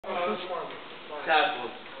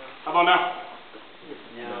How about now?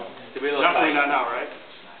 No. Definitely not now, right?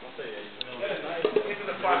 Get to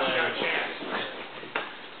the box, you got a chance.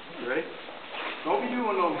 You ready? Don't be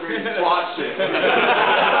doing no crazy squat shit.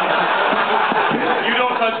 You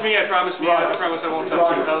don't touch me, I promise me. I promise I won't touch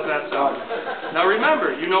you. How's that sound? Now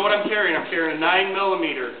remember, you know what I'm carrying. I'm carrying a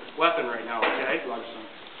 9mm weapon right now, okay?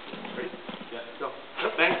 Ready? Yeah. Go.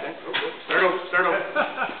 Yep, bang, bang. Oh, good. Start over.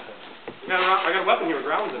 I got a weapon here with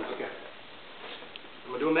rounds in it. Okay.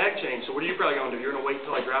 I'm going to do a mag change, so what are you probably going to do? You're going to wait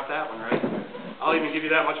until I drop that one, right? I'll even give you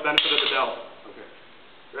that much benefit of the doubt. Okay.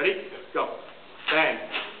 Ready? Go. Bang.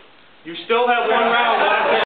 You still have one round left.